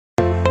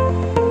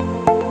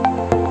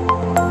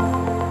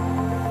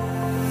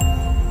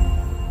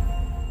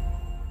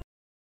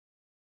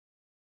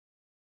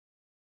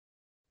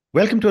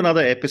Welcome to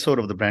another episode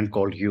of The Brand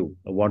Called You,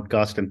 a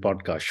podcast and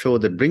podcast show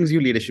that brings you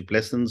leadership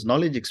lessons,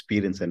 knowledge,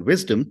 experience, and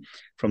wisdom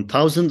from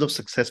thousands of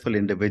successful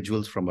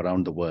individuals from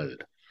around the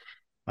world.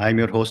 I'm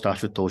your host,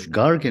 Ashutosh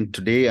Garg, and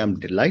today I'm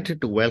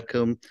delighted to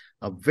welcome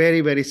a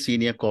very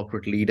senior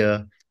corporate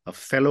leader, a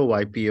fellow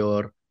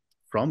YPO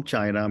from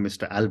China,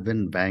 Mr.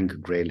 Alvin Wang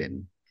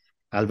Graylin.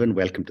 Alvin,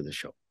 welcome to the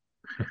show.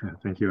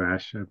 Thank you,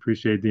 Ash. I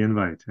appreciate the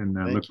invite and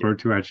look Thank you. forward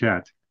to our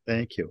chat.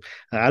 Thank you.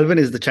 Alvin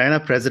is the China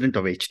president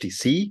of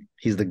HTC.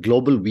 He's the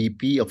global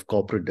VP of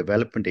corporate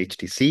development,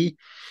 HTC.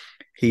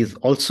 He's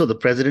also the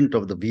president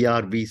of the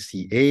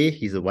VRVCA.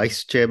 He's the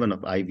vice chairman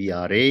of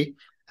IVRA.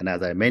 And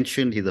as I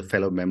mentioned, he's a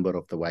fellow member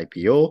of the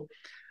YPO.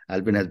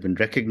 Alvin has been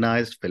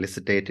recognized,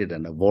 felicitated,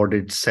 and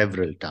awarded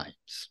several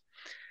times.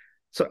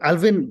 So,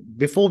 Alvin,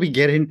 before we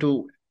get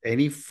into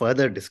any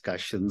further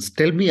discussions,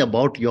 tell me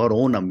about your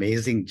own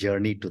amazing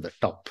journey to the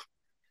top.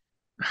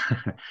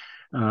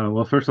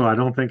 Well, first of all, I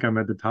don't think I'm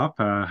at the top.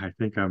 I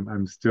think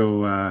I'm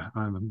still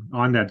I'm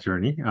on that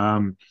journey.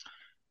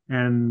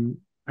 And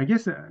I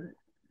guess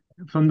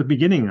from the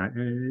beginning,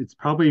 it's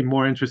probably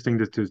more interesting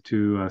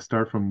to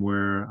start from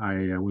where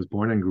I was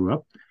born and grew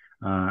up.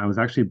 I was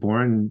actually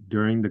born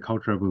during the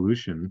Cultural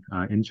Revolution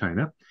in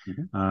China,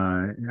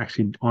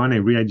 actually on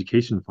a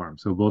re-education farm.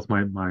 So both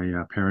my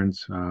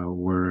parents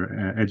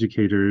were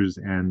educators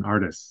and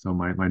artists. So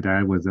my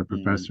dad was a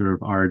professor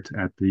of art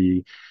at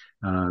the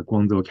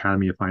Guangzhou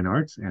Academy of Fine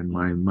Arts, and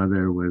my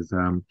mother was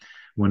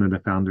one of the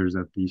founders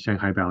of the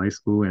Shanghai Ballet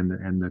School and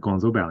the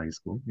Guangzou Ballet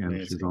School, and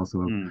she's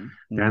also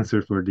a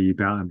dancer for the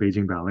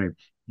Beijing Ballet.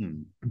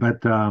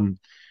 But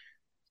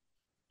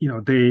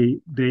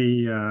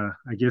they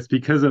I guess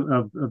because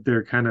of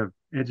their kind of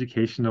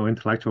educational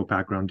intellectual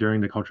background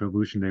during the Cultural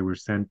Revolution, they were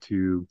sent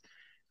to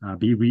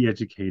be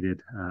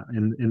re-educated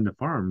in the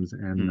farms,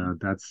 and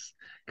that's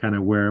kind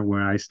of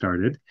where I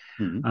started.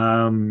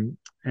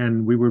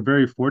 And we were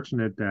very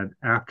fortunate that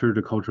after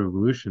the Cultural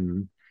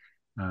Revolution,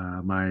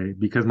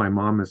 because my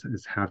mom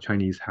is half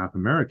Chinese, half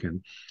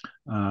American,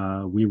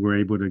 we were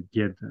able to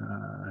get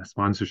a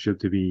sponsorship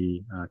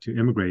to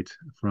immigrate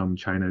from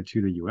China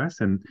to the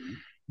U.S. and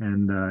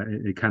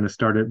it kind of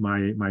started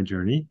my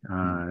journey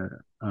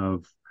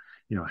of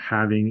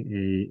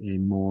having a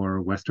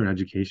more Western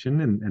education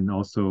and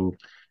also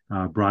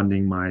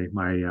broadening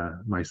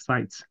my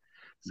sights.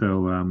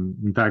 So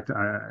in fact,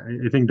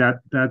 I think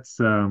that's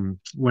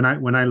when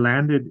I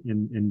landed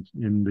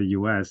in the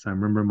U.S. I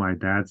remember my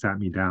dad sat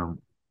me down,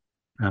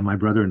 my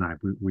brother and I.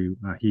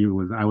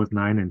 I was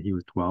 9 and he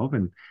was 12,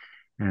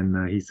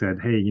 and he said,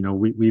 "Hey,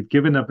 we've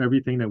given up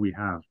everything that we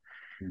have,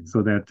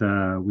 so that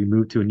we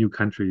moved to a new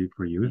country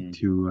for you,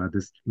 to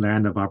this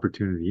land of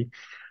opportunity.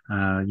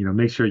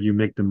 Make sure you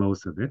make the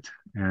most of it.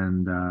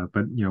 And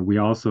but we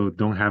also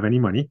don't have any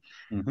money.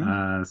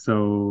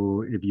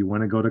 So if you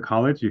want to go to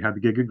college, you have to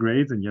get good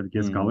grades and you have to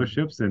get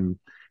scholarships, and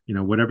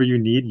whatever you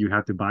need, you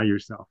have to buy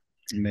yourself."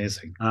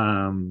 Amazing.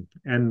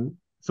 And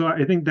so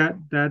I think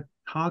that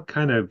talk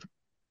kind of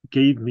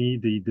gave me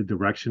the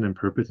direction and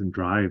purpose and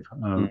drive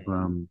of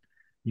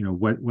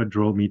what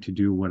drove me to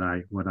do what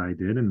I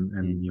did,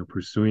 and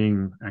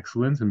pursuing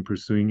excellence and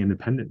pursuing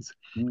independence.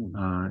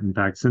 In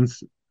fact,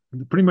 since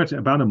pretty much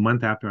about a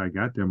month after I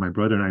got there, my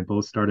brother and I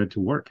both started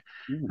to work.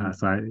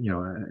 So I,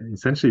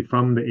 essentially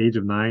from the age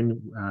of 9,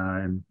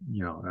 and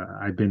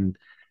I've been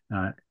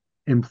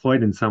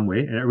employed in some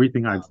way.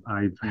 Everything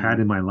I've had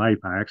in my life,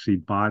 I actually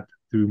bought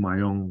through my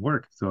own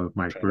work. So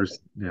my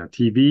first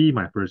TV,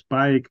 my first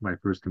bike, my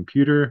first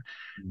computer,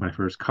 my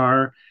first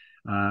car,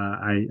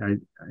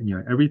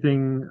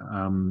 everything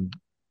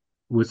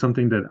was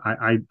something that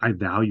I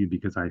valued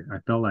because I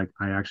felt like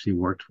I actually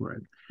worked for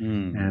it.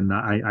 And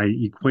I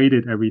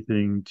equated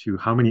everything to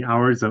how many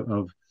hours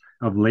of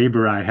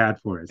labor I had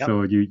for it. Yep.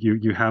 So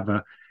you have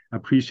a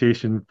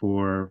appreciation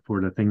for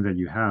the things that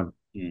you have.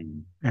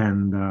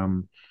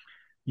 And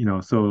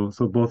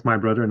so both my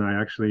brother and I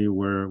actually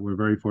were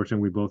very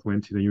fortunate. We both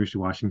went to the University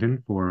of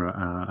Washington for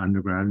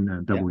undergrad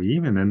and double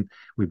E, and then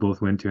we both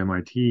went to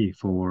MIT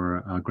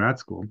for grad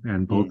school,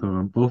 and both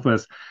of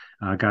us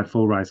got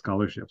full ride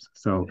scholarships.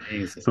 So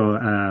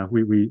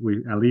we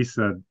at least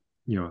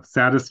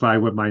satisfy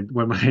what my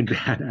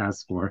dad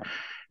asked for,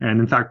 and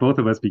in fact both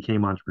of us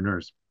became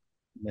entrepreneurs.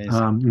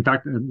 In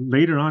fact,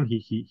 later on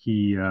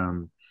he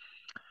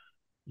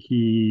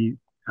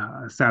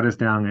sat us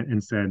down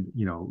and said,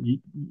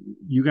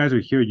 you guys are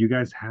here. You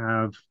guys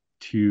have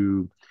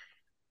to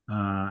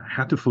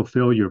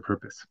fulfill your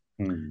purpose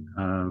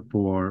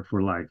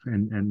for life,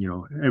 and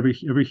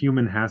every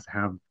human has to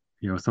have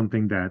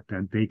something that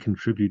they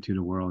contribute to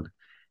the world.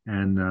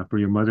 And for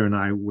your mother and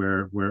I,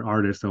 we're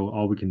artists, so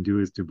all we can do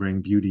is to bring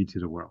beauty to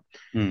the world.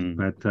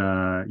 But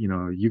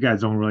you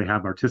guys don't really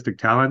have artistic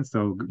talent,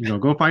 so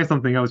go find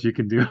something else you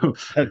can do.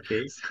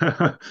 Okay.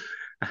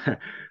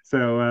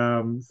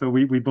 So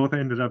we both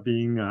ended up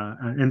being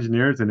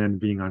engineers and then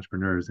being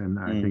entrepreneurs, and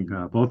I think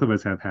both of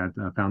us have had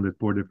founded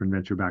 4 different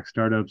venture-backed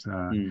startups.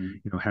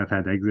 Have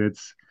had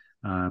exits.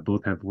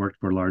 Both have worked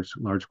for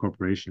large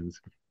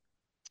corporations.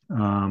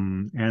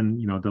 And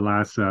the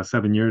last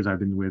 7 years I've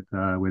been with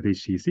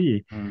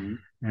HTC, Mm,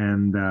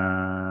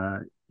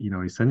 and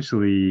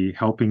essentially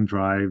helping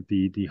drive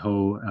the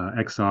whole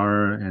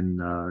XR and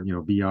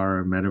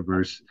VR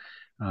metaverse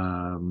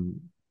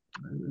um,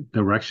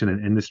 direction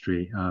and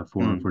industry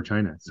for mm,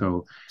 China. mm.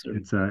 So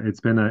Absolutely. it's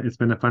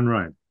been a fun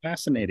ride.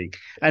 Fascinating.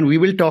 And we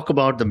will talk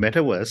about the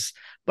metaverse.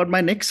 But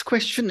my next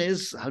question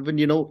is, Alvin,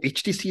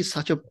 HTC is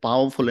such a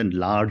powerful and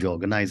large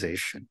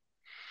organization.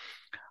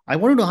 I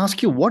wanted to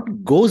ask you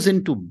what goes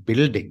into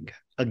building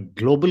a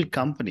global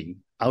company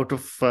out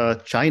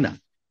of China?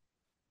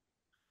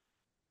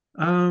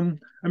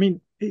 I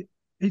mean,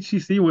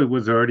 HTC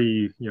was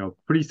already,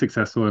 pretty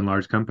successful and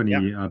large Yeah.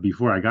 company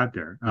before I got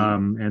there.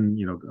 Mm, And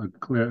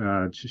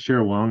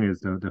Wang is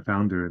the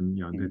founder, and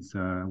mm, it's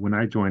when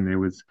I joined, it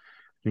was,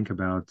 I think,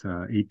 about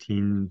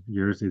 18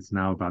 years. It's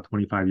now about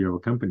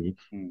 25-year-old company.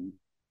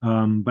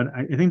 mm, But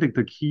I think that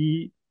the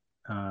key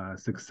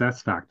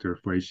success factor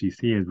for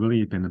HTC has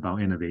really been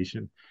about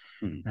innovation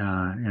mm,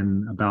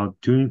 and about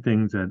doing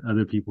things that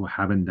other people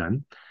haven't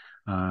done.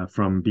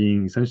 From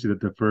being essentially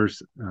the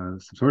first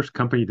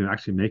company to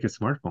actually make a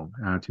smartphone,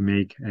 to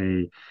make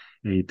a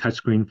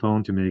touchscreen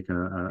phone, to make yeah.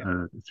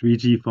 a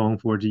 3G phone,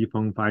 4G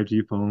phone,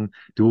 5G phone,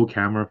 dual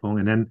camera phone,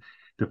 and then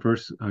the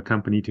first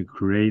company to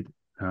create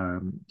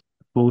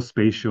full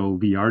spatial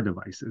VR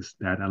devices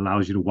that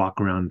allows you to walk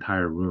around the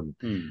entire room.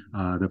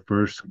 Mm, The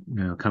first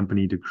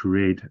company to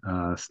create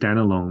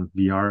standalone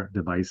VR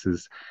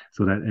devices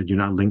so that you're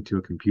not linked to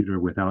a computer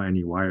without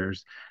any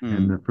wires,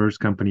 and mm, the first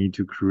company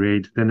to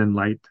create thin and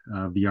light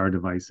VR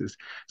devices.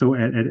 So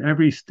at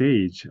every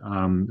stage,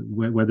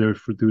 whether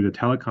through the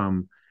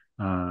telecom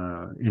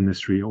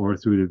industry or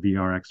through the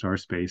VR XR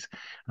space,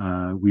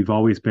 we've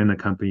always been a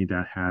company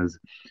that has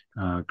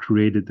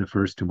created the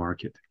first to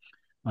market.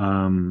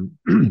 Um,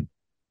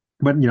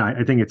 but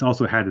I think it's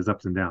also had its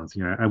ups and downs.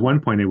 At mm, one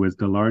point it was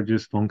the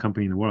largest phone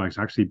company in the world. It's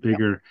actually yeah.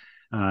 bigger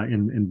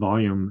in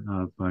volume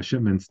of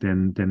shipments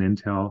than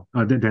Intel,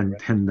 Correct.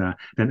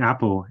 than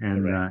Apple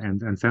Correct.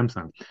 and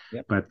Samsung.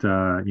 Yep. But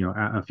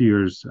a few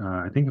years,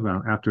 I think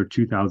about after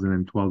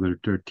 2012 or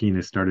 13,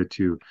 it started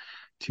to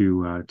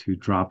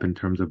drop in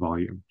terms of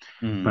volume.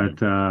 Mm, But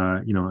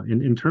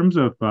in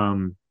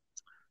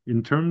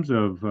terms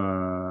of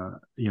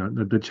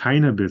the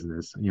China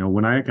business,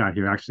 when I got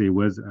here, actually it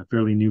was a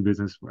fairly new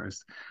business for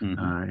us, mhm.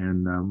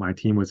 and my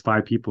team was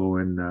 5 people,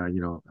 and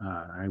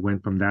I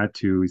went from that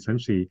to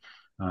essentially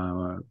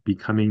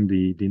becoming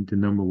the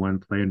number one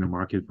player in the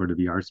market for the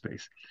VR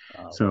space.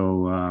 Wow. So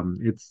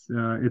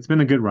it's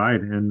been a good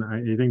ride, and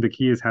I think the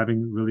key is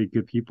having really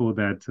good people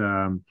that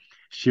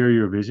share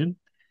your vision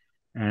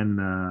and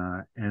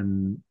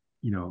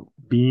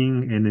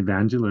being an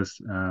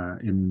evangelist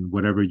in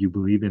whatever you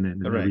believe in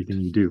and Correct.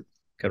 everything you do.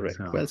 Correct.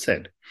 So Well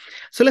said.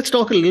 So let's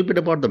talk a little bit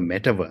about the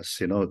metaverse.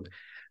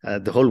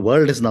 The whole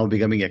world is now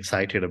becoming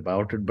excited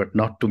about it, but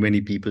not too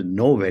many people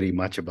know very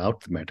much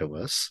about the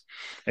metaverse,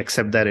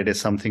 except that it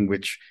is something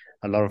which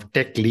a lot of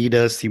tech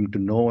leaders seem to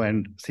know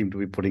and seem to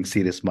be putting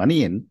serious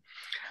money in.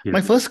 My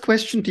yes. first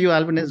question to you,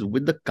 Alvin, is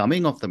with the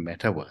coming of the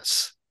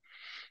metaverse,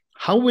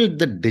 how will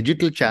the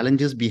digital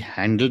challenges be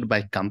handled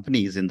by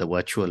companies in the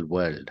virtual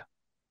world?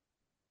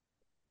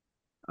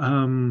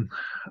 Um,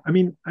 I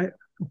mean,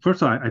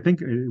 first of all, I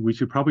think we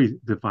should probably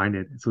define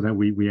it so that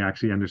we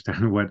actually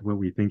understand what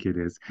we think it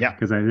is, Yeah.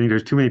 because I think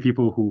there's too many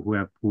people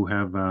who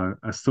have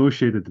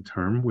associated the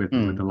term with a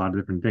Mm, lot of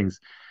different things.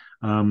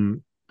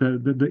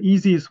 The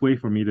easiest way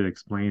for me to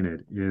explain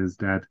it is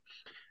that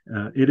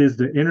it is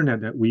the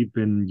internet that we've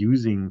been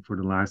using for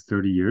the last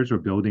 30 years or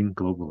building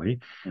globally.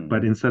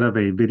 But mm, instead of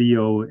a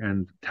video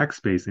and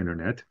text-based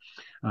internet,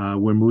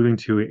 we're moving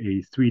to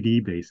a 3D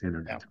based yeah.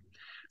 internet.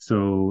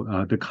 So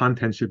the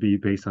content should be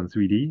based on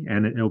 3D,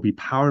 and it'll be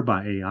powered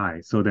by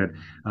AI, so that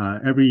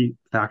Mm, every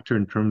factor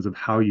in terms of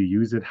how you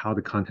use it, how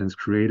the content's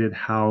created,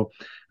 how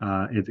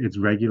it's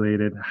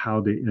regulated,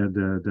 how the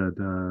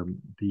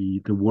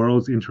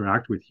worlds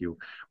interact with you,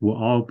 will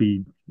all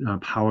be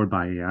powered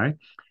by AI.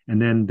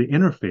 And then the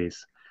interface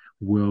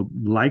will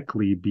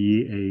likely be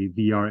a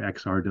VR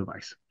XR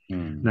device.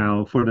 mm,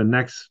 Now, for the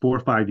next 4 or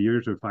 5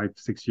 years or 5,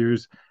 6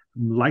 years,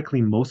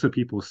 likely most of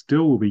people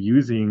still will be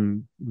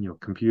using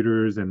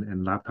computers and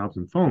laptops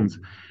and phones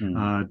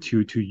mm,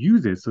 to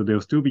use it. So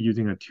they'll still be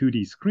using a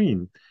 2D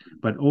screen,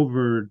 but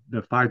over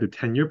the 5 to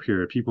 10 year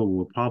period, people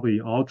will probably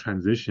all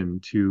transition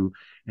to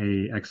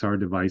a XR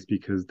device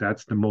because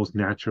that's the most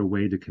natural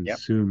way to yeah.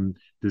 consume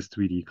this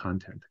 3D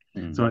content.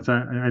 So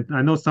Mm,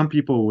 I know some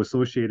people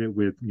associate it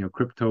with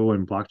crypto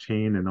and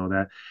blockchain and all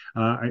that.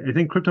 I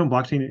think crypto and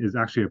blockchain is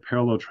actually a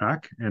parallel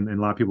track, and a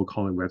lot of people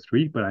call it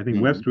Web3. But I think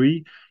mm,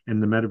 Web3 and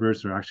the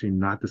metaverse are actually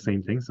not the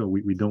same thing, so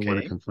we don't want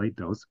okay. to conflate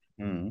those.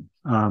 Mm,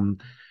 Um,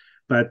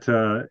 but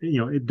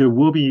there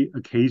will be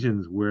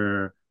occasions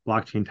where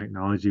blockchain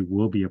technology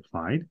will be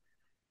applied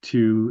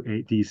to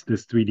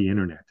this 3D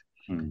internet,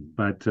 mm,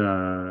 but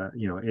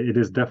it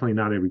is definitely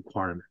not a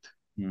requirement.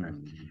 Right?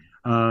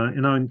 mm,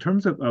 And now in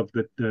terms of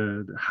the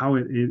how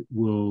it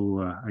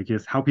will, I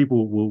guess, how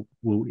people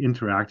will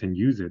interact and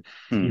use it,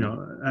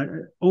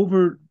 mm,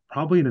 over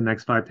probably in the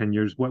next 5, 10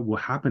 years, what will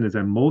happen is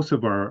that most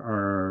of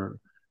our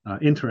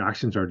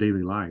interactions, our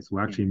daily lives, will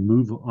actually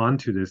move on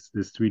to this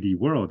 3D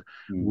world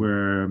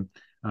where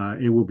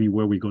it will be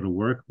where we go to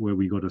work, where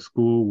we go to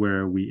school,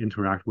 where we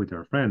interact with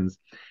our friends.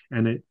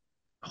 And it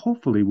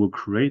hopefully will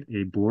create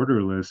a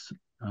borderless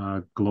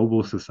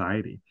global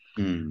society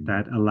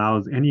that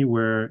allows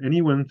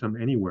anyone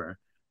from anywhere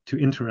to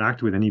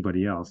interact with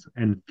anybody else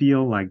and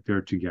feel like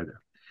they're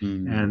together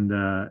and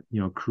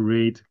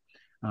create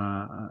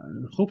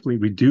hopefully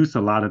reduce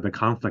a lot of the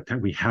conflict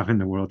that we have in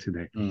the world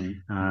today.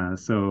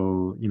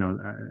 So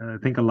I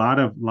think a lot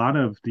of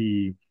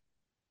the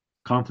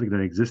conflict that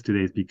exists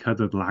today is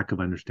because of lack of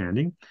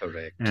understanding.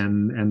 Correct.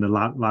 And a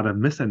lot of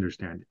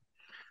misunderstanding.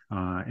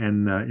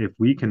 And if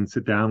we can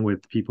sit down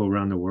with people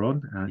around the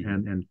world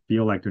and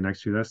feel like they're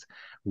next to us,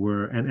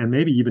 and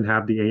maybe even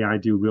have the AI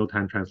do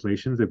real-time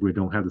translations if we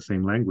don't have the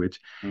same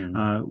language,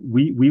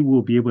 we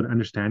will be able to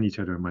understand each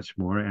other much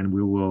more, and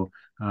we will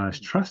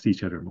trust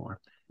each other more.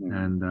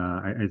 And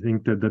I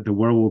think that the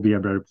world will be a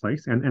better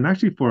place. And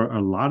actually, for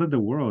a lot of the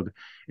world,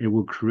 it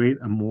will create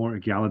a more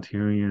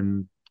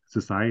egalitarian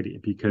society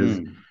because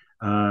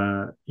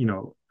the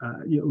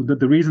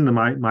reason that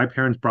my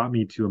parents brought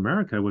me to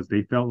America was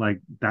they felt like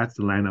that's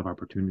the land of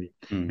opportunity.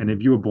 And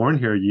if you were born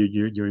here,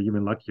 you're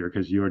even luckier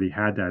because you already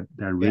had that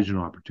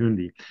original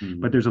opportunity.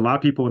 But there's a lot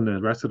of people in the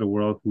rest of the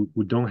world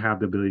who don't have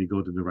the ability to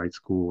go to the right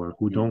school, or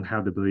who don't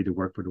have the ability to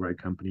work for the right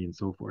company and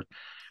so forth.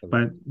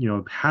 But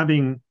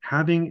having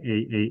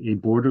a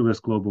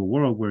borderless global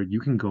world where you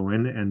can go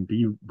in and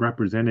be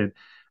represented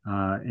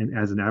and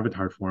as an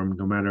avatar form,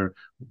 no matter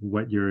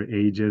what your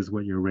age is,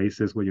 what your race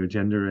is, what your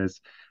gender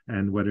is,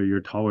 and whether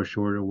you're tall or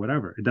short or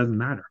whatever, it doesn't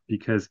matter,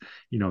 because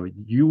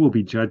you will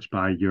be judged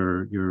by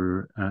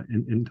your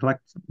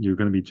intellect. You're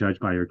going to be judged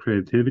by your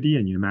creativity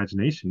and your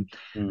imagination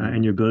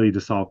and your ability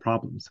to solve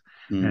problems,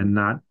 and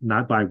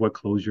not by what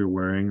clothes you're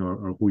wearing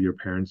or who your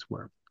parents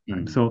were.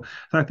 So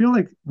I feel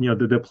like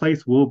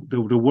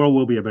the world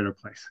will be a better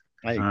place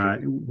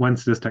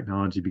once this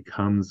technology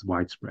becomes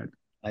widespread.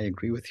 I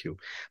agree with you.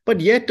 But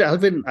yet,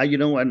 Alvin,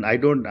 and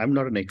I'm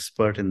not an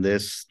expert in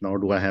this, nor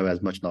do I have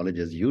as much knowledge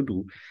as you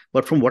do.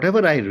 But from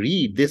whatever I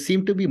read, there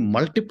seem to be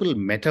multiple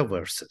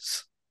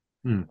metaverses.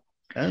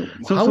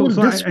 How will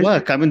this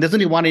work? I mean, there's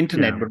only one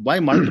internet, but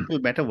why multiple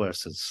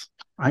metaverses?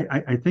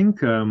 I think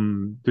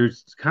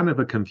there's kind of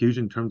a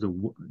confusion in terms of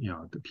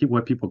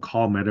what people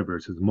call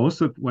metaverses.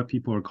 Most of what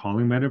people are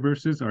calling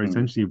metaverses are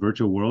essentially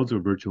virtual worlds or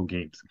virtual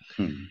games.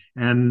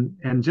 And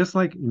just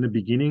like in the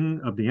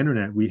beginning of the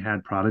internet, we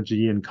had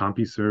Prodigy and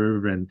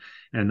CompuServe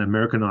and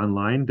American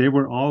Online. They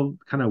were all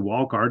kind of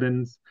wall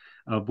gardens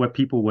of what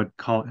people would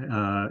call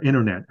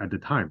internet at the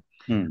time.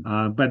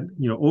 But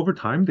over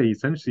time, they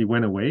essentially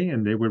went away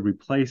and they were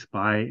replaced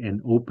by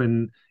an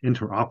open,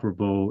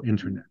 interoperable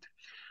internet.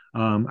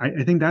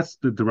 I think that's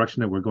the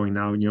direction that we're going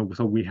now.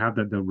 So we have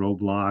the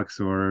Roblox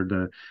or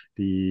the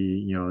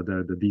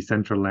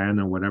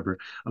Decentraland or whatever.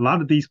 A lot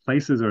of these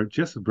places are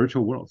just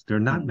virtual worlds. They're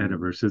not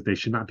metaverses. They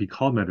should not be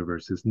called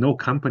metaverses. No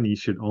company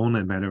should own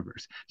a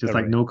metaverse, just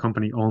like no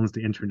company owns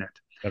the internet.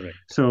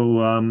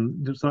 So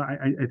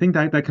I think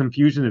that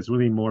confusion is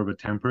really more of a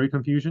temporary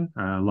confusion.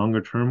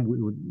 Longer term,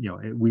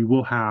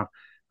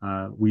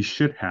 we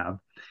should have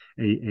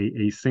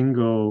a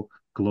single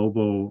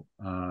global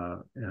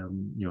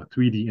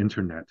 3D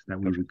internet that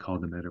we would call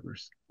the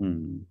metaverse.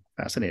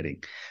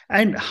 Fascinating.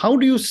 And how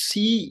do you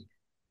see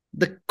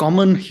the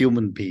common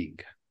human being?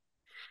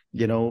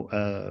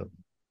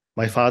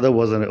 My father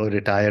was a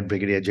retired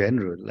brigadier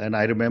general, and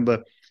I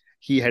remember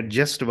he had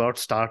just about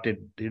started,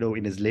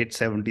 in his late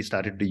 70s,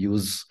 started to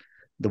use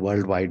the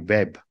World Wide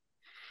Web.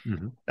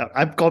 Now,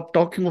 I'm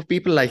talking of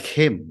people like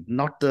him,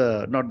 not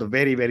the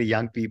very, very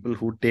young people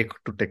who take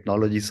to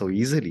technology so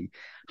easily.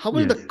 How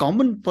will the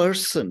common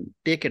person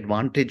take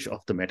advantage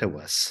of the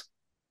metaverse?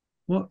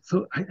 Well,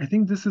 so I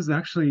think this is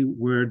actually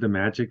where the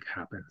magic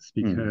happens,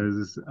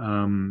 because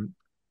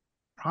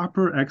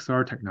proper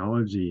XR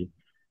technology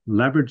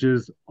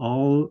leverages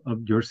all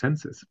of your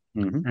senses,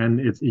 and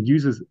it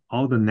uses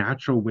all the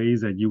natural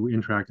ways that you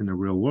interact in the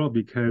real world,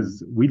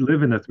 because we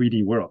live in a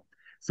 3D world.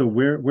 So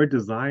we're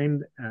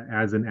designed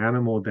as an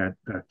animal that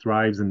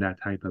thrives in that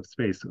type of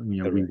space.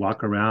 We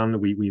walk around,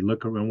 we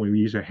look around, we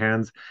use our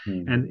hands,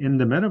 and in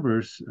the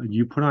metaverse,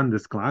 you put on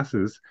these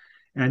glasses,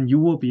 and you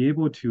will be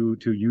able to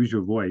use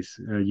your voice,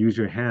 use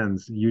your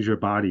hands, use your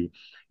body,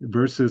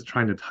 versus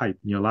trying to type.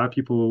 A lot of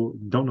people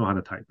don't know how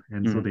to type,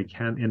 and so they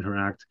can't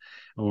interact.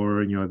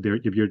 Or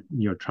if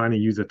you're trying to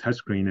use a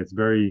touchscreen, it's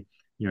very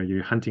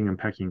you're hunting and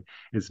pecking.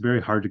 It's very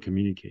hard to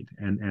communicate,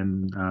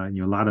 and a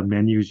lot of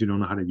menus you don't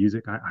know how to use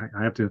it.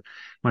 I have to.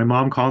 My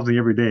mom calls me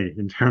every day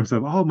in terms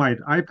of, oh, my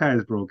iPad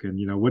is broken.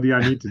 What do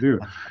I need to do?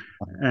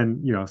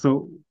 And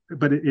so.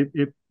 But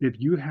if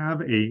you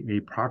have a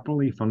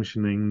properly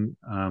functioning,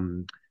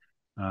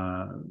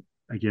 I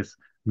guess,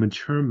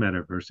 mature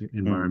metaverse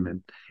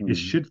environment, it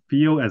should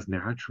feel as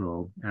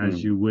natural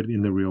as you would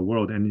in the real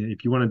world. And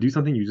if you want to do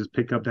something, you just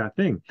pick up that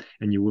thing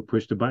and you would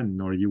push the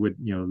button, or you would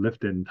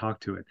lift it and talk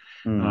to it.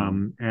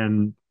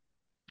 And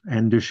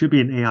And there should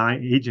be an AI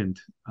agent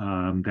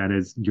that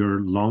is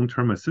your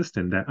long-term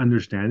assistant that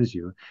understands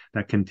you,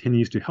 that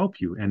continues to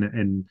help you,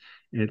 and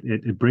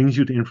it brings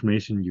you the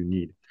information you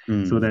need. So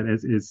Mm, that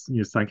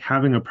it's like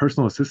having a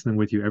personal assistant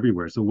with you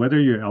everywhere. So whether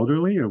you're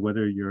elderly or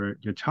whether you're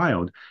your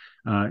child,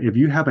 if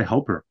you have a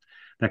helper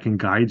that can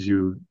guide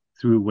you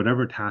through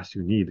whatever task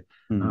you need,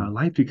 mm.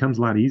 life becomes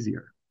a lot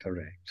easier.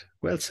 Correct.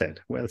 Well said.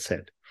 Well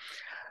said.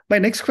 My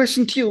next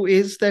question to you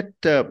is that,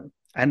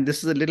 and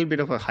this is a little bit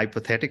of a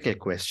hypothetical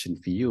question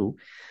for you,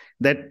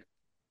 that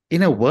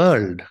in a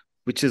world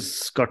which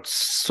has got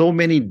so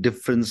many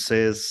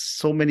differences,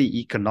 so many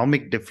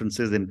economic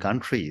differences in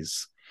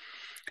countries,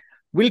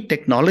 will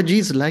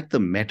technologies like the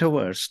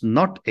metaverse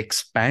not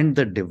expand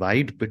the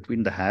divide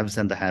between the haves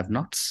and the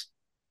have-nots?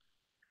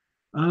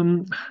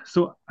 Um,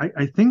 so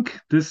I think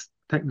this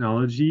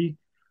technology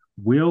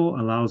will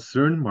allow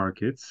certain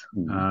markets,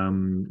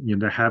 Mm,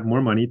 that have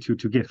more money to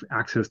get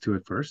access to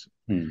it first.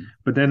 mm,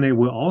 But then they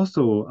will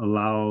also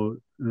allow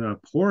the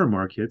poorer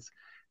markets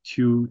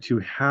to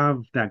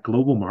have that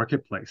global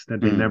marketplace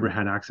that they never mm,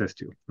 had access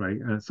to, right?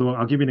 So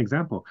I'll give you an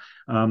example.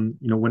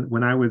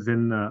 When I was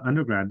in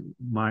undergrad,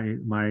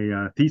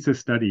 my thesis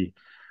study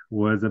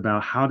was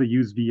about how to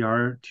use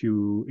VR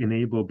to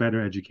enable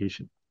better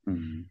education.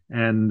 mm,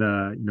 And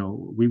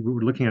we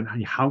were looking at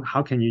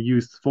how can you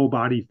use full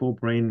body, full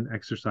brain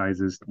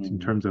exercises in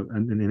mm, terms of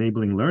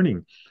enabling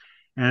learning.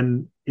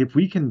 And if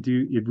we can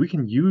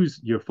use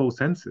your full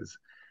senses,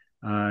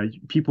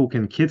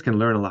 kids can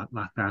learn a lot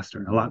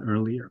faster, a lot mm,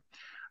 earlier.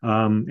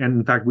 And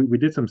in fact, we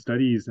did some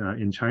studies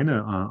in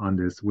China on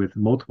this with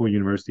multiple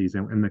universities,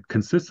 and it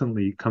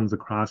consistently comes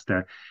across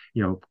that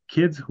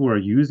kids who are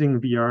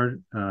using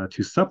VR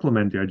to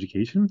supplement their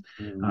education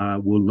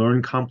mm, will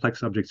learn complex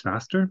subjects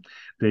faster,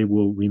 they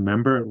will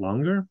remember it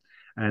longer,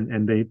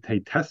 and they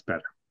test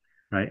better,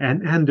 right?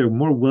 And they're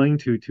more willing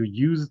to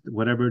use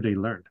whatever they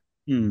learned.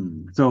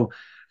 mm. So,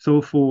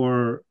 so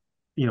for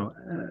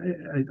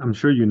I'm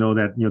sure you know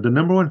that the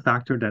number one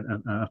factor that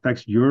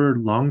affects your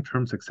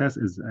long-term success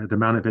is the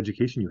amount of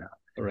education you have.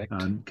 Correct.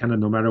 Kind of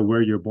no matter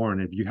where you're born,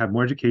 if you have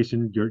more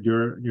education,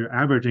 your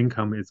average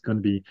income is going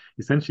to be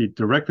essentially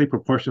directly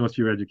proportional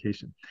to your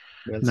education.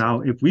 Well said.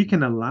 Now, if we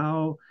can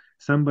allow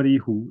somebody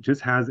who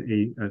just has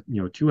a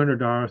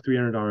 $200,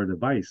 $300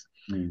 device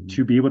Mm,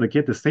 to be able to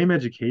get the same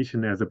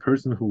education as a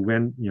person who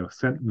went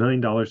spent $1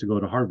 million to go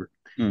to Harvard,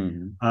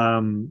 mm,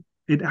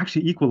 it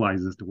actually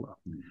equalizes the world,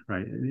 mm.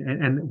 right?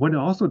 And what it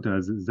also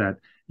does is that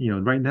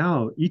right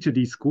now each of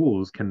these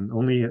schools can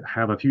only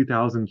have a few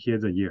thousand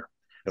kids a year,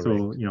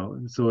 so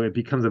Correct. so it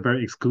becomes a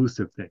very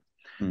exclusive thing.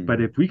 But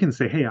Mm, if we can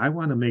say, hey, I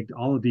want to make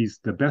all of these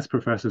the best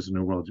professors in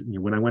the world.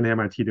 When I went to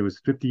MIT, there was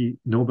 50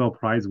 Nobel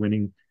Prize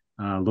winning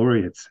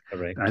laureates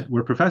correct. that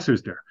were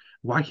professors there.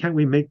 Why can't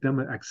we make them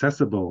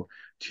accessible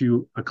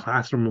to a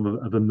classroom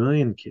of a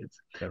million kids?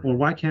 Or Correct.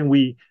 why can't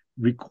we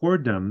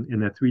record them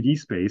in a 3D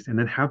space and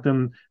then have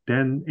them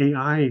then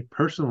AI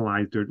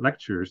personalize their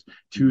lectures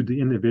to Mm, the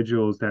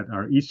individuals that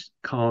are each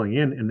calling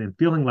in and then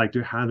feeling like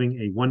they're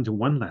having a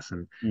one-to-one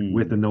lesson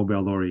with the mm,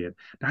 Nobel laureate.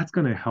 That's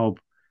going to help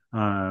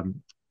um,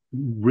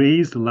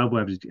 raise the level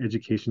of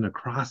education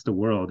across the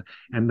world.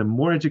 And the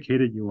more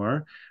educated you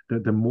are,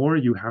 the more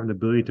you have the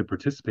ability to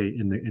participate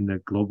in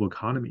the global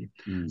economy.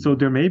 So mm,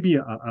 there may be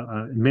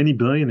many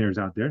billionaires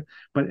out there,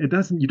 but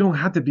you don't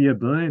have to be a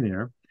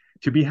billionaire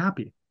to be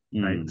happy,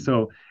 right? mm,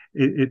 So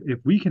if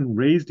we can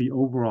raise the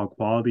overall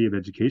quality of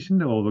education,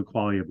 the overall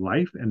quality of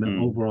life, and the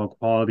mm, overall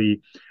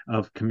quality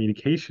of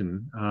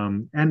communication,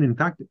 and in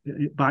fact,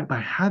 by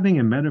having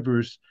a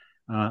metaverse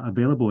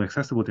available,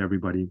 accessible to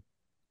everybody,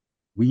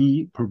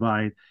 we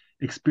provide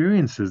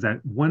experiences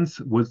that once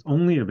was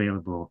only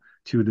available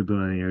to the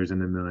billionaires and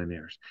the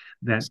millionaires,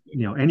 that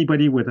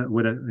anybody with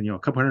a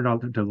couple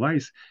 $100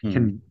 device mm,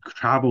 can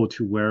travel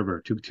to wherever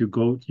to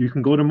go. You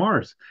can go to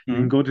Mars, you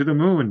can mm. go to the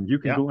moon, you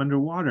can Yeah. go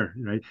underwater,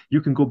 right?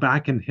 You can go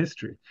back in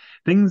history,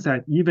 things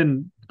that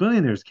even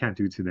billionaires can't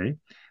do today.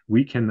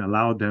 We can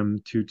allow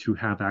them to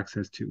have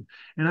access to.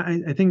 And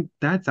I think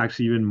that's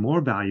actually even more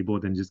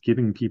valuable than just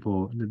giving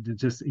people,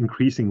 just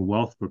increasing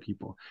wealth for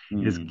people,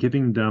 is Mm.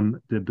 giving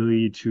them the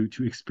ability to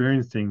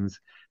experience things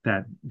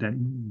that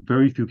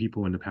very few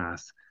people in the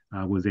past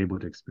was able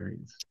to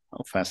experience.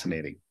 Oh,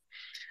 fascinating.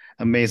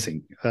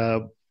 Amazing.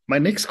 My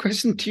next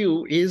question to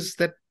you is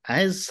that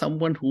as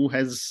someone who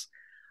has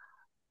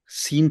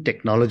seen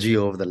technology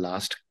over the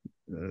last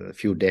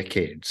few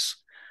decades,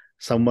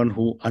 someone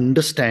who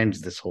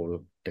understands this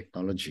whole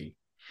technology,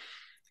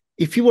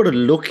 if you were to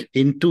look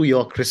into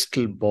your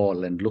crystal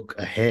ball and look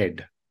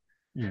ahead,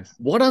 Yes.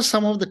 what are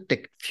some of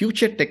the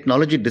future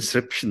technology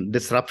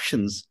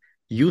disruptions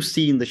you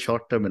see in the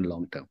short term and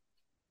long term?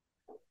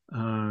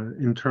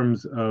 In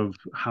terms of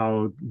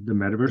how the The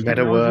metaverse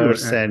technology, or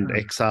metaverse and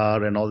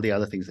XR and all the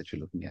other things that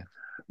you're looking at.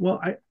 well,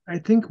 I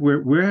think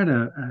we're at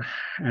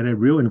a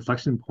real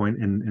inflection point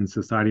in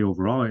society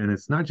overall, and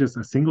it's not just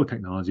a single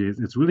technology.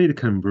 It's really the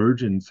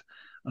convergence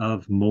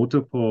of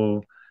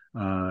multiple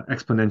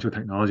exponential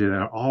technology that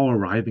are all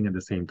arriving at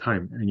the same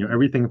time. And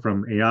everything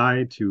from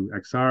AI to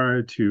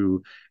XR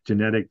to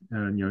genetic,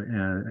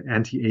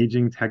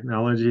 anti-aging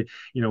technology.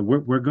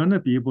 We're going to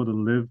be able to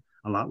live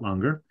a lot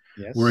longer.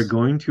 We're Yes.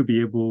 going to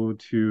be able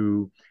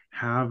to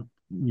have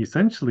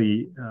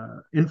essentially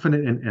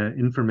infinite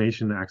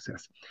information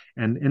access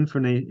and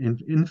infinite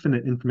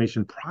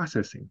information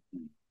processing,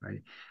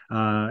 right?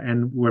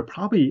 And we're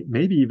probably,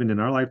 maybe even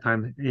in our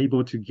lifetime,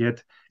 able to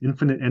get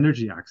infinite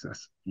energy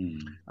access.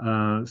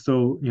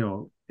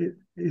 So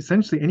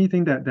essentially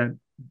anything that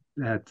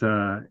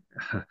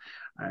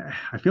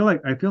I feel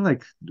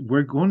like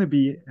we're going to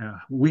be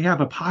we have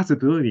a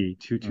possibility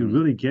to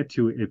really get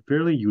to a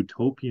fairly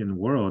utopian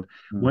world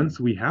once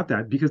we have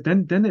that, because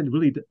then it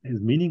really is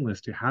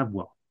meaningless to have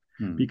wealth,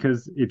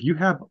 because if you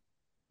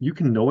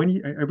can know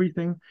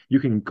everything, you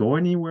can go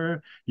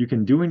anywhere, you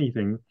can do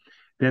anything,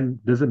 then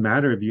does it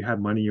matter if you have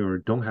money or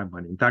don't have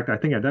money? In fact, I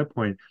think at that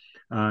point,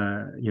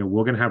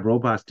 we're going to have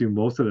robots do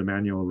most of the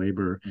manual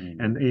labor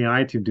and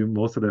AI to do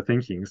most of the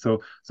thinking.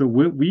 So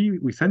we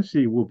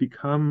essentially will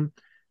become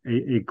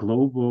a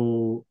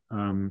global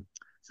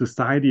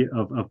society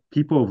of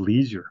people of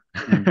leisure.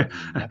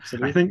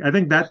 Absolutely. I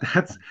think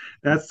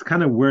that's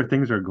kind of where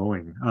things are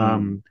going.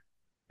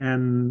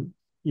 And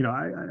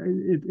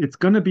it's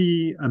going to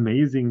be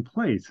amazing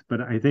place,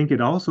 but I think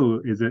it also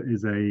is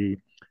a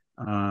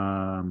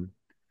um,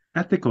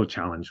 ethical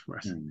challenge for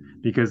us,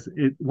 because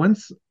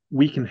once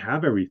we can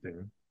have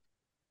everything,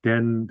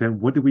 then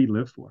what do we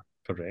live for?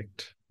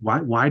 Correct.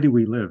 Why do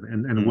we live?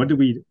 And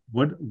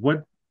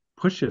what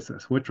pushes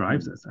us? What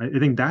drives us? I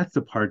think that's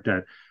the part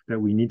that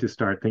we need to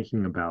start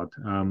thinking about,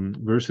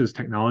 versus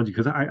technology.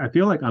 Because I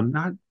feel like I'm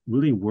not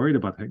really worried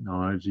about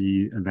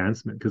technology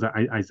advancement, because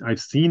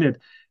I've seen it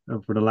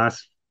for the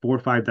last 4 or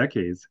 5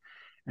 decades,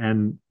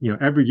 and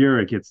every year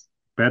it gets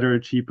better,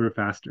 cheaper,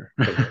 faster.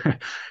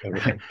 Correct.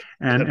 Correct.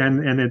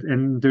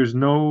 And there's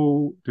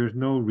no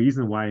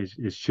reason why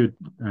it should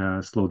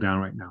slow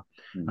down right now.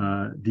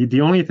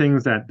 The only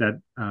things that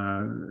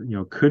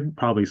could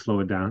probably slow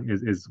it down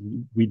is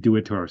we do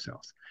it to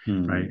ourselves,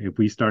 right? If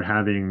we start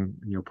having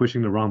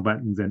pushing the wrong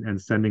buttons and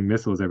sending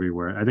missiles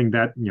everywhere, I think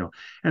that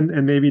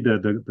and maybe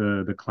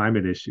the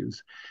climate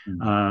issues.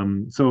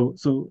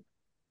 So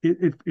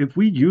if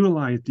we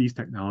utilize these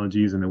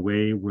technologies in a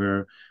way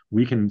where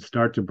we can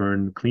start to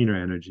burn cleaner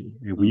energy,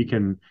 if we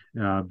can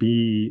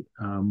be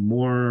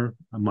more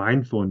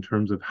mindful in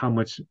terms of how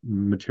much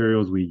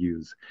materials we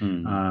use,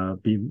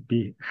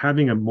 be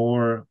having a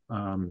more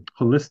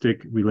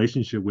holistic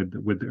relationship with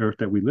the earth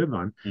that we live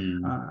on,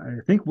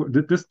 I think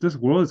this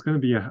world is going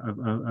to be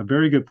a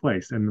very good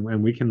place,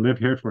 and we can live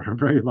here for a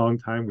very long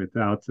time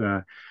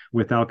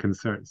without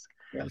concerns.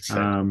 Well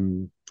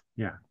said.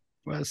 Yeah.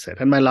 Well said.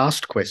 And my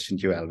last question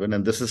to you, Alvin,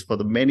 and this is for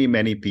the many,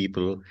 many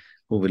people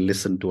who will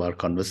listen to our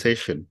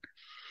conversation.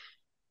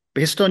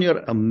 Based on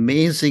your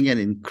amazing and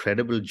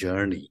incredible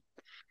journey,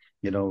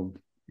 you know,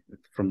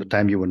 from the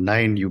time you were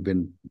 9, you've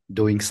been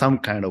doing some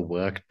kind of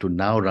work to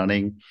now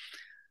running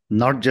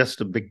not just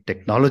a big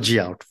technology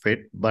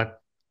outfit, but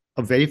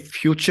a very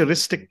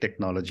futuristic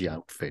technology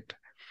outfit.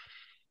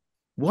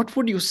 What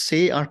would you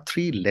say are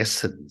 3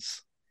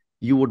 lessons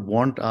you would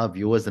want our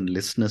viewers and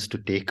listeners to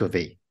take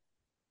away?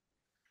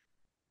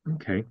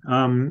 Okay.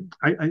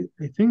 I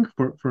think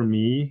for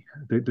me,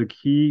 the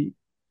key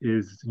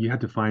is you have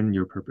to find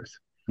your purpose.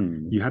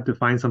 You have to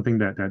find something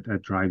that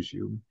drives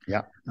you.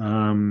 Yeah.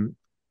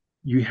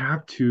 You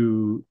have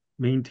to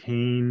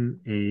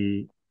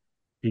maintain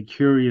a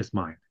curious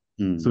mind.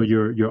 So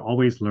you're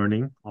always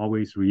learning,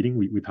 always reading.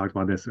 We talked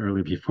about this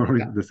earlier before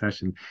the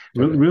session.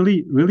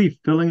 Really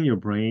filling your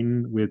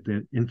brain with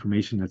the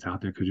information that's out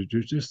there, because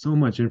there's just so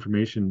much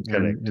information,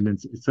 and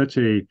it's such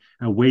a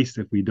waste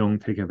if we don't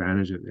take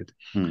advantage of it.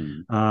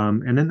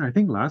 And then I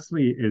think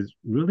lastly is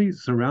really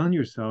surround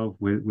yourself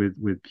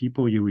with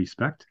people you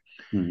respect,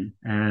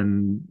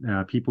 and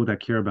people that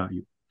care about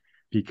you,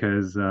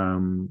 because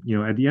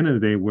at the end of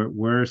the day,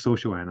 we're a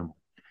social animal.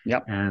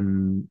 Yep.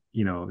 And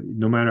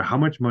no matter how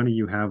much money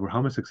you have or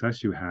how much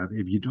success you have,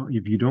 if you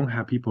don't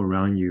have people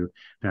around you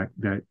that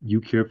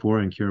you care for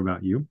and care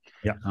about you,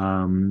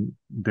 then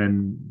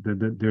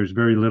there's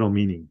very little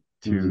meaning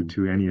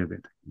to any of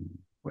it.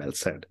 Well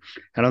said.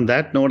 And on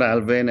that note,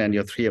 Alvin, and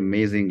your 3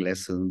 amazing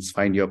lessons: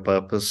 find your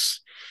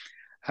purpose,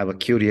 have a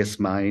curious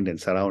mind, and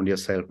surround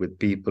yourself with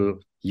people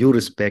you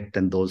respect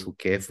and those who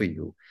care for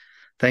you.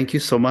 Thank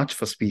you so much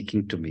for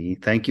speaking to me.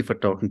 Thank you for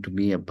talking to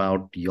me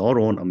about your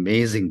own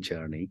amazing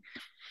journey.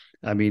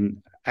 I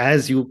mean,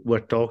 as you were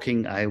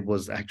talking, I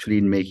was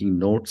actually making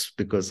notes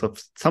because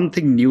of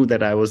something new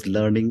that I was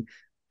learning,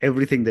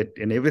 everything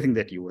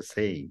that you were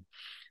saying.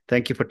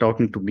 Thank you for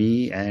talking to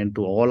me and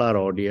to all our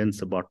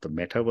audience about the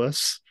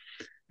metaverse,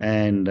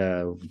 and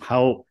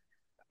how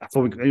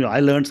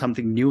I learned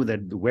something new,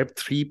 that the Web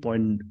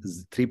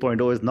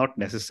 3.0 is not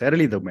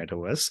necessarily the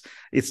metaverse.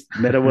 It's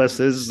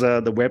metaverse is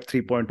the Web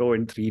 3.0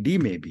 in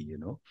 3D, maybe.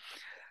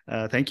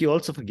 Thank you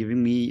also for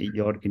giving me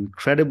your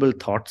incredible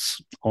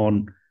thoughts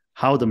on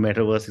how the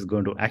metaverse is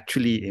going to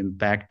actually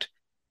impact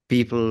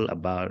people,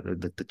 about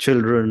the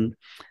children,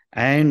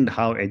 and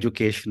how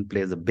education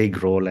plays a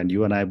big role. And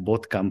you and I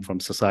both come from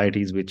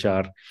societies which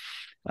have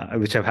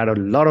had a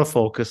lot of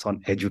focus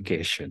on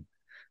education,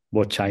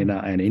 both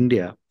China and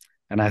India.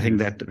 And I think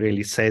that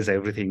really says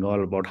everything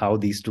all about how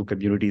these two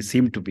communities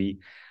seem to be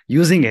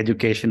using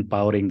education,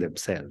 powering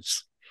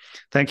themselves.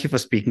 Thank you for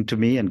speaking to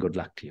me, and good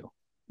luck to you.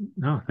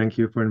 No, thank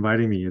you for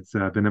inviting me. It's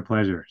been a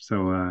pleasure. So,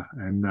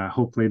 and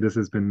hopefully this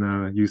has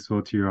been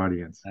useful to your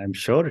audience. I'm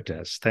sure it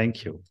has.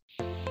 Thank you.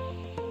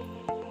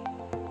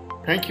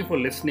 Thank you for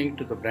listening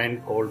to the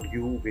Brand Called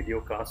You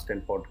videocast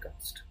and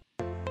podcast,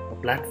 a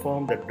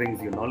platform that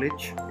brings you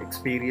knowledge,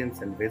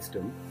 experience, and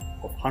wisdom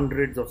of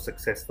hundreds of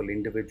successful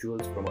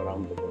individuals from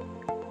around the world.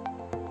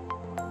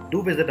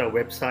 Do visit our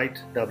website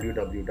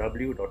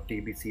www.tbcy.in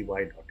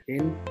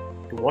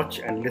to watch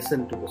and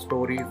listen to the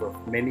stories of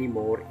many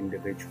more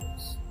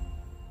individuals.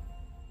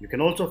 You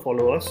can also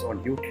follow us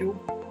on YouTube,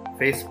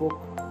 Facebook,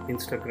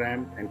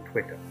 Instagram, and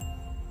Twitter.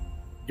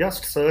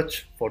 Just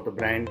search for the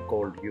Brand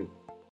Called You.